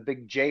there. Then the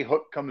big J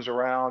hook comes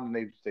around,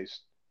 and they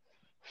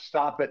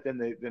stop it.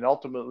 Then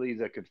ultimately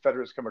the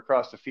Confederates come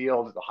across the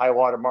field at the high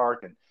water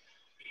mark, and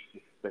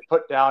they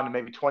put down, and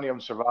maybe 20 of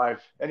them survive.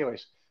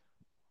 Anyways,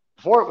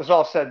 before it was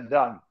all said and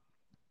done,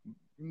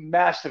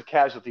 massive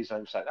casualties on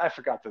either side. I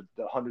forgot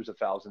the hundreds of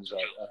thousands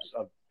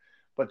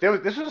but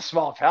this was a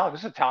small town.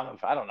 This is a town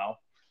of, I don't know,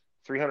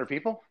 300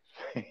 people.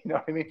 You know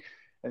what I mean?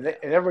 And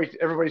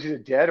everybody's either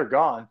dead or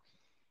gone.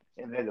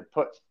 And they had to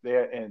put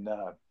there, and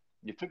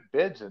you took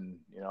bids, and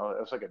it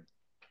was like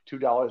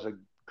 $2 a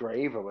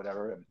grave or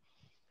whatever,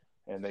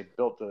 and they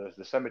built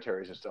the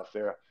cemeteries and stuff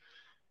there.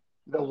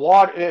 The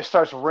water, it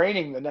starts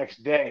raining the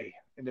next day,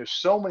 and there's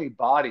so many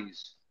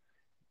bodies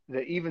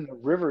that even the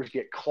rivers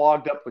get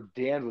clogged up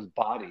dammed with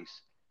bodies.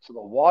 So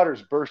the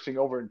water's bursting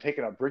over and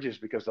taking out bridges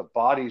because the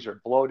bodies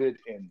are bloated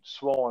and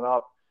swollen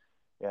up,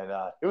 and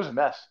it was a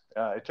mess.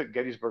 It took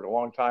Gettysburg a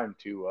long time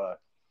to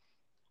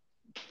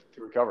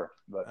recover,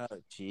 but oh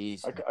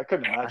jeez, I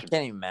couldn't imagine. I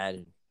can't even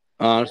imagine.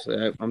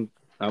 Honestly,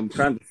 I'm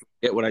trying to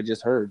forget what I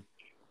just heard.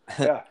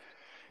 Yeah,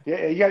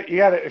 you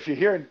got to if you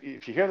hear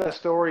that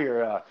story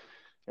or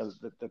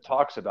the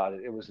talks about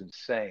it, it was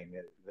insane.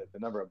 The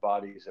number of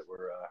bodies that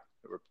were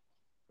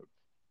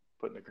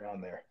put in the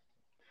ground there.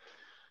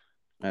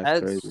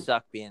 That'd crazy.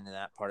 Suck being in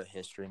that part of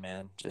history,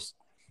 man. Just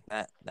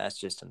that's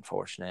just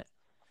unfortunate.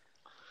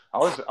 I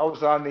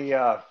was on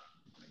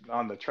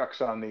the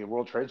trucks on the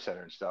World Trade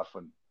Center and stuff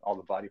when all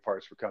the body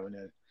parts were coming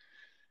in,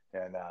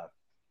 and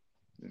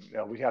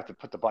we'd have to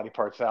put the body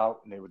parts out,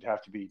 and they would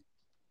have to be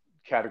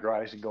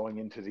categorized and going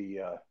into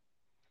the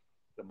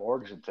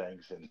morgues and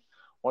things. And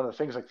one of the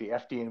things, like the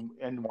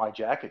FDNY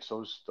jackets,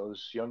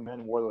 those young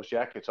men wore those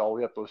jackets all the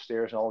way up those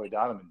stairs and all the way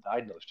down them and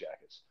died in those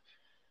jackets.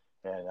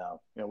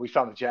 And we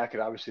found the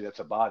jacket. Obviously, that's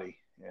a body,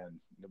 and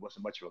there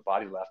wasn't much of a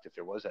body left if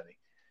there was any.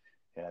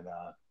 And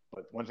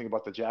but one thing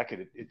about the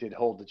jacket, it did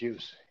hold the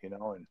juice, and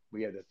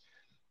we had to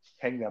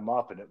hang them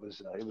up, and it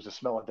was a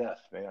smell of death.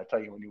 Man, I tell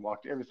you, when you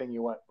walked, everything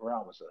you went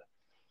around was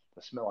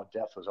the smell of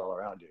death was all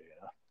around you.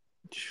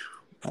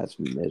 That's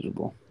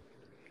miserable.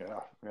 Yeah,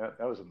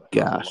 that was a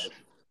gosh.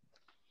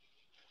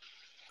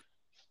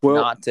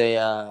 Well, not a.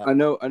 I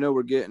know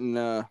we're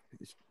getting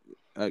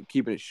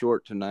keeping it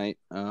short tonight.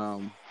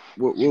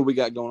 What we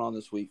got going on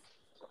this week?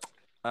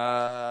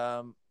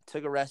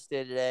 Took a rest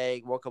day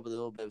today. Woke up with a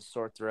little bit of a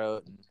sore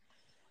throat, and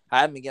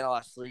I haven't been getting a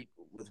lot of sleep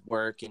with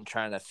work and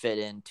trying to fit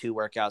in 2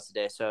 workouts a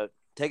day. So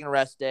taking a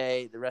rest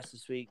day. The rest of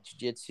this week,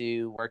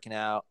 jiu-jitsu, working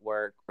out,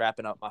 work,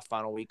 wrapping up my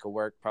final week of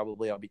work.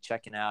 Probably I'll be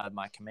checking out at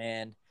my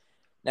command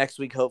next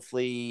week.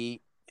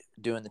 Hopefully,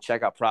 doing the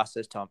checkout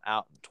process till I'm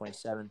out on the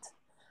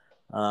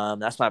 27th.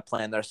 That's my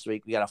plan the rest of the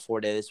week. We got a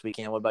 4-day this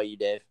weekend. What about you,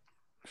 Dave?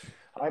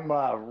 I'm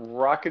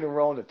rocking and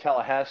rolling to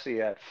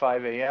Tallahassee at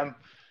 5 a.m.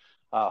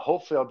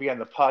 Hopefully, I'll be on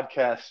the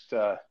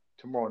podcast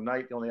tomorrow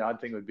night. The only odd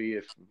thing would be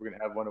if we're going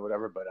to have one or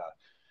whatever. But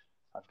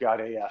I've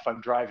got if I'm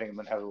driving, I'm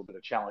going to have a little bit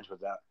of challenge with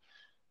that.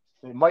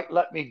 They might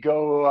let me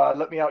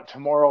out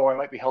tomorrow, or I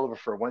might be held over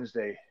for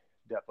Wednesday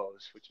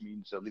depots, which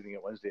means leaving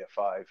it Wednesday at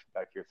 5,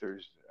 back here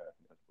Thursday,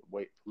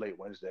 late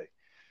Wednesday.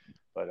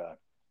 But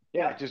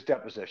just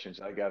depositions.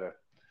 I got to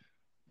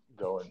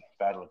go and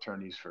battle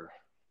attorneys for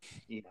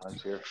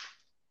eons here.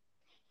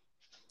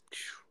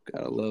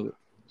 Gotta love it.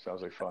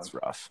 Sounds like fun. It's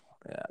rough.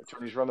 Yeah.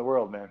 Attorneys run the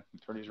world, man.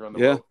 Attorneys run the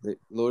world. Yeah,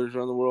 lawyers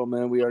run the world,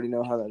 man. We already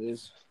know how that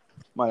is.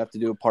 Might have to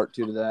do a part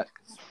 2 to that.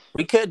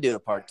 We could do a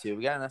part 2.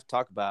 We got enough to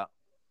talk about.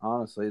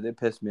 Honestly, they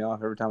piss me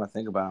off every time I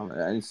think about them.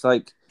 And it's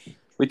like,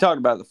 we talked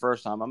about it the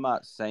first time. I'm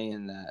not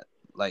saying that,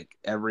 like,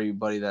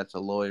 everybody that's a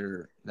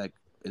lawyer, like,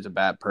 is a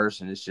bad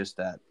person. It's just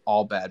that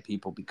all bad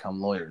people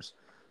become lawyers.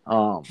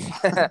 But,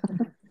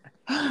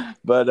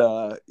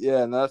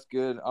 and that's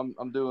good.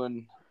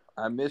 I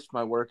I missed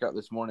my workout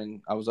this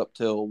morning. I was up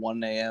till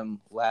 1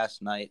 a.m.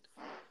 last night,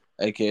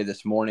 aka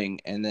this morning,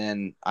 and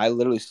then I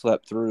literally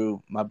slept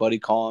through my buddy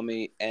calling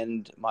me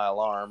and my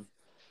alarm.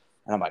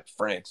 And I'm like,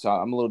 frick. So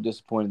I'm a little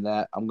disappointed in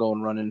that. I'm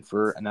going running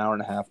for an hour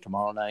and a half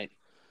tomorrow night.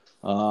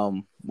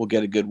 We'll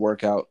get a good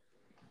workout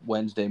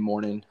Wednesday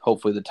morning.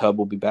 Hopefully the tub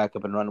will be back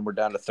up and running. We're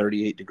down to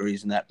 38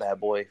 degrees in that bad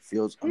boy.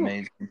 Feels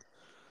amazing.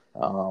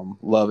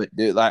 Love it,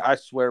 dude. Like, I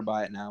swear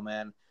by it now,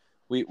 man.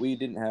 We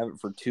didn't have it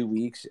for 2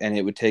 weeks, and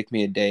it would take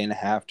me a day and a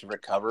half to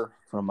recover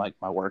from like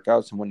my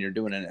workouts. And when you're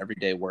doing an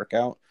everyday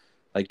workout,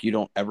 like, you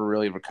don't ever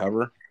really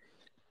recover.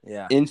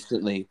 Yeah.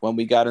 Instantly, when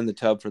we got in the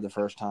tub for the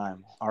first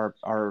time,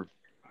 our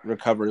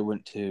recovery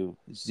went to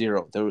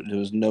zero. There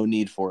was no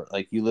need for it.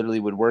 Like, you literally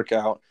would work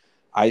out,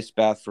 ice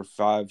bath for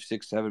 5,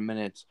 6, 7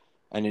 minutes,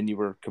 and then you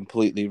were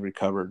completely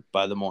recovered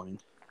by the morning.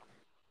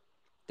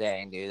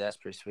 Dang, dude, that's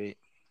pretty sweet.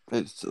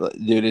 It's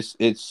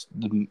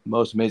the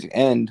most amazing.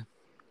 And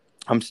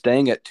I'm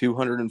staying at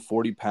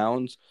 240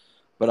 pounds,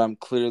 but I'm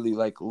clearly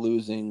like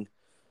losing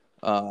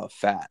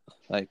fat.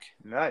 Like,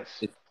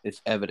 Nice.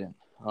 it's evident.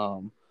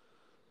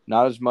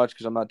 Not as much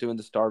because I'm not doing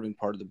the starving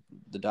part of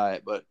the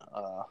diet, but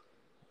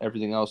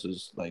everything else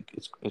is like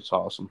it's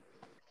awesome.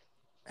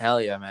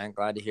 Hell yeah, man!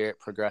 Glad to hear it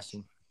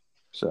progressing.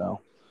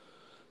 So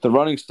the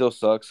running still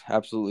sucks.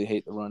 Absolutely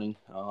hate the running.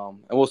 And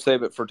we'll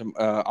save it for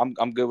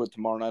I'm good with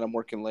tomorrow night. I'm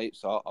working late,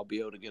 so I'll be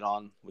able to get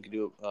on. We can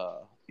do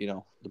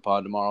the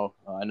pod tomorrow.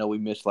 I know we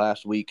missed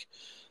last week.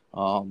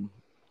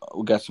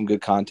 We got some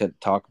good content to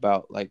talk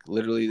about. Like,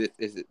 literally,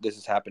 this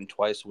has happened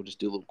twice. We'll just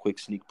do a little quick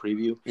sneak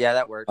preview. Yeah,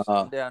 that works.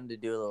 I'm down to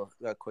do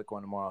a quick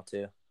one tomorrow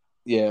too.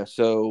 Yeah,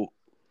 so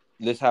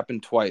this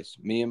happened twice.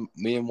 Me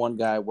and one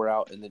guy were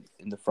out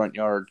in the front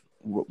yard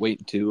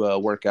waiting to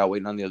work out,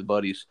 waiting on the other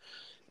buddies,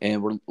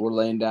 and we're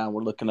laying down,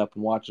 we're looking up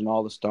and watching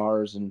all the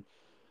stars and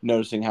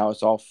noticing how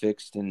it's all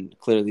fixed and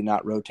clearly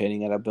not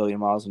rotating at a billion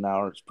miles an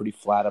hour. It's pretty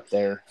flat up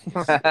there.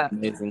 It's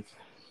amazing.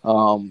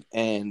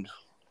 And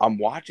I'm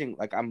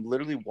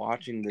literally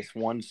watching this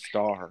one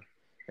star.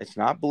 It's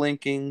not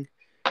blinking,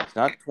 it's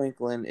not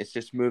twinkling, it's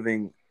just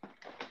moving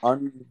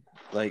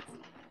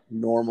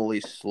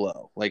normally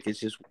slow. Like, it's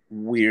just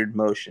weird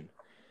motion.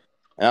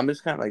 And I'm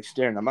just kind of like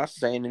staring. I'm not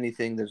saying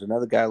anything. There's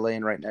another guy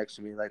laying right next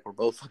to me. Like, we're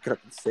both looking up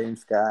at the same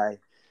sky,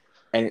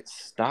 and it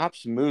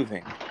stops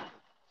moving.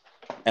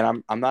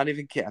 And I'm not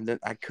even kidding.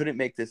 I couldn't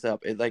make this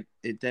up.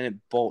 It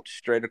bolts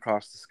straight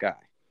across the sky.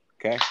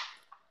 Okay.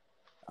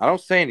 I don't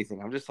say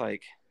anything. I'm just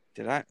like,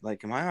 did I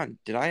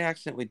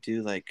accidentally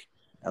do like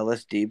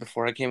LSD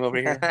before I came over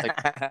here?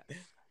 Like,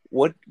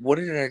 what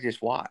did I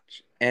just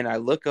watch? And I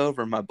look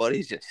over, and my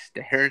buddy's just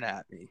staring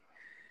at me.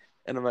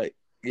 And I'm like,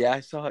 yeah,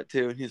 I saw it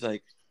too. And he's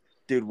like,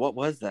 dude, what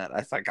was that? I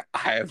was like,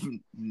 I have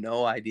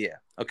no idea.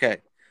 Okay.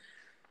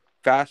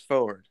 Fast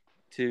forward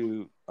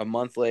to a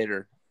month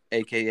later,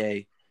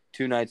 aka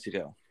 2 nights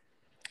ago.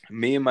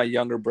 Me and my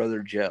younger brother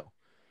Joe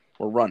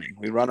were running.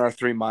 We run our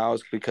 3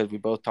 miles because we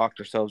both talked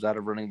ourselves out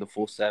of running the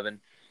full 7.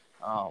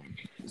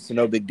 So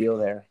no big deal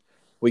there.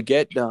 We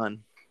get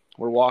done.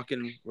 We're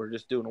walking. We're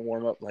just doing a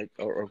warm up, like,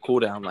 or cool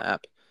down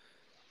lap.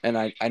 And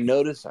I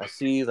notice, I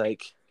see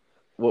like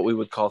what we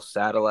would call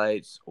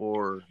satellites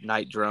or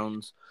night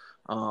drones,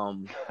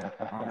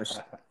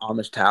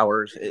 Amish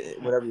towers,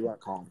 whatever you want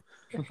to call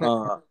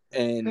them.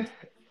 And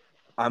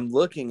I'm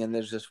looking, and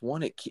there's this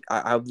one.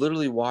 I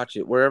literally watch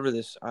it wherever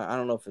this. I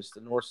don't know if it's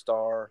the North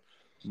Star,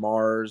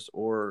 Mars,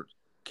 or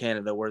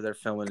Canada, where they're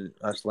filming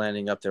us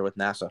landing up there with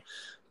NASA.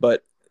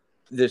 But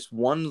this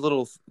one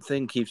little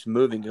thing keeps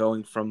moving,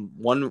 going from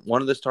one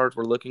of the stars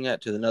we're looking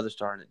at to another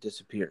star, and it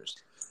disappears.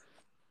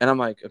 And I'm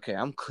like, okay,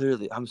 I'm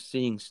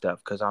seeing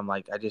stuff because I'm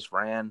like, I just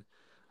ran.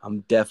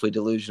 I'm definitely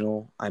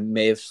delusional. I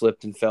may have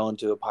slipped and fell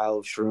into a pile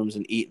of shrooms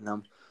and eaten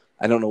them.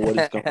 I don't know what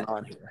is going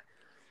on here.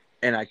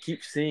 And I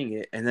keep seeing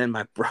it. And then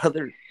my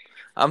brother,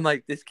 I'm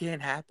like, this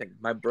can't happen.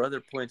 My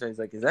brother points out, he's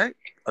like, is that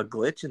a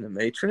glitch in the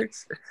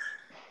Matrix?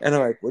 And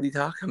I'm like, what are you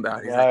talking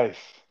about? He's like,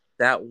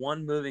 that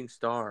one moving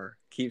star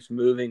keeps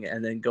moving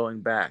and then going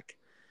back.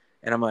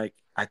 And I'm like,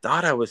 I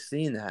thought I was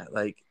seeing that.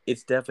 Like,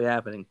 it's definitely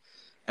happening.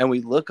 And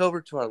we look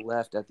over to our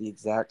left at the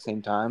exact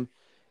same time,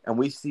 and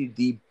we see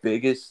the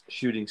biggest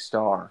shooting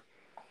star,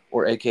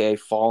 or AKA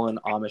fallen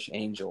Amish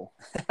angel,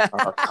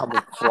 coming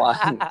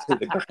flying to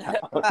the ground.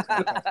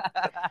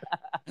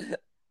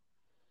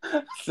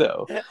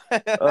 So,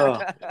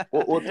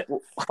 we'll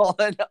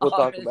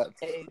talk about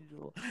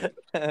angel.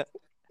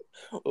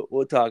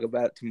 We'll talk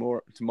about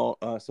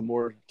some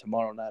more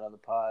tomorrow night on the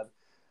pod.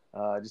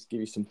 Just give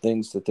you some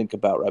things to think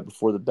about right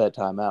before the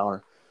bedtime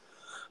hour.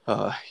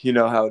 You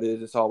know how it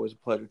is. It's always a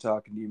pleasure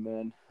talking to you,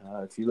 man.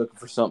 If you're looking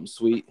for something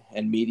sweet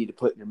and meaty to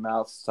put in your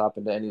mouth, stop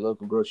into any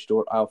local grocery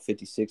store, aisle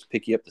 56,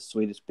 pick you up the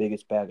sweetest,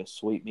 biggest bag of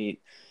sweet meat.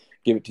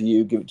 Give it to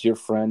you. Give it to your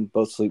friend.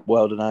 Both sleep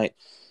well tonight.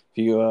 If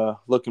you're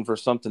looking for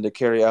something to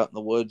carry out in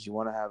the woods, you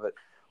want to have it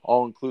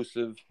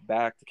all-inclusive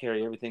bag to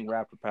carry everything.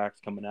 Raptor Pack's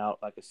coming out,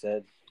 like I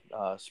said,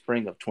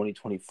 spring of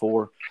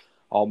 2024.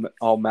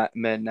 All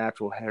men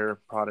natural hair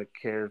product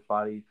care,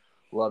 body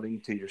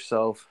loving to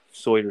yourself.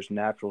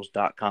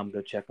 Sawyer'sNaturals.com.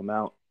 Go check them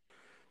out.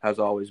 As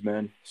always,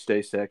 man,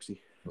 stay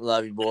sexy.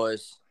 Love you,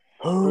 boys.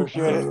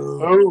 Appreciate it.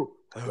 Oh,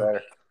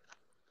 later.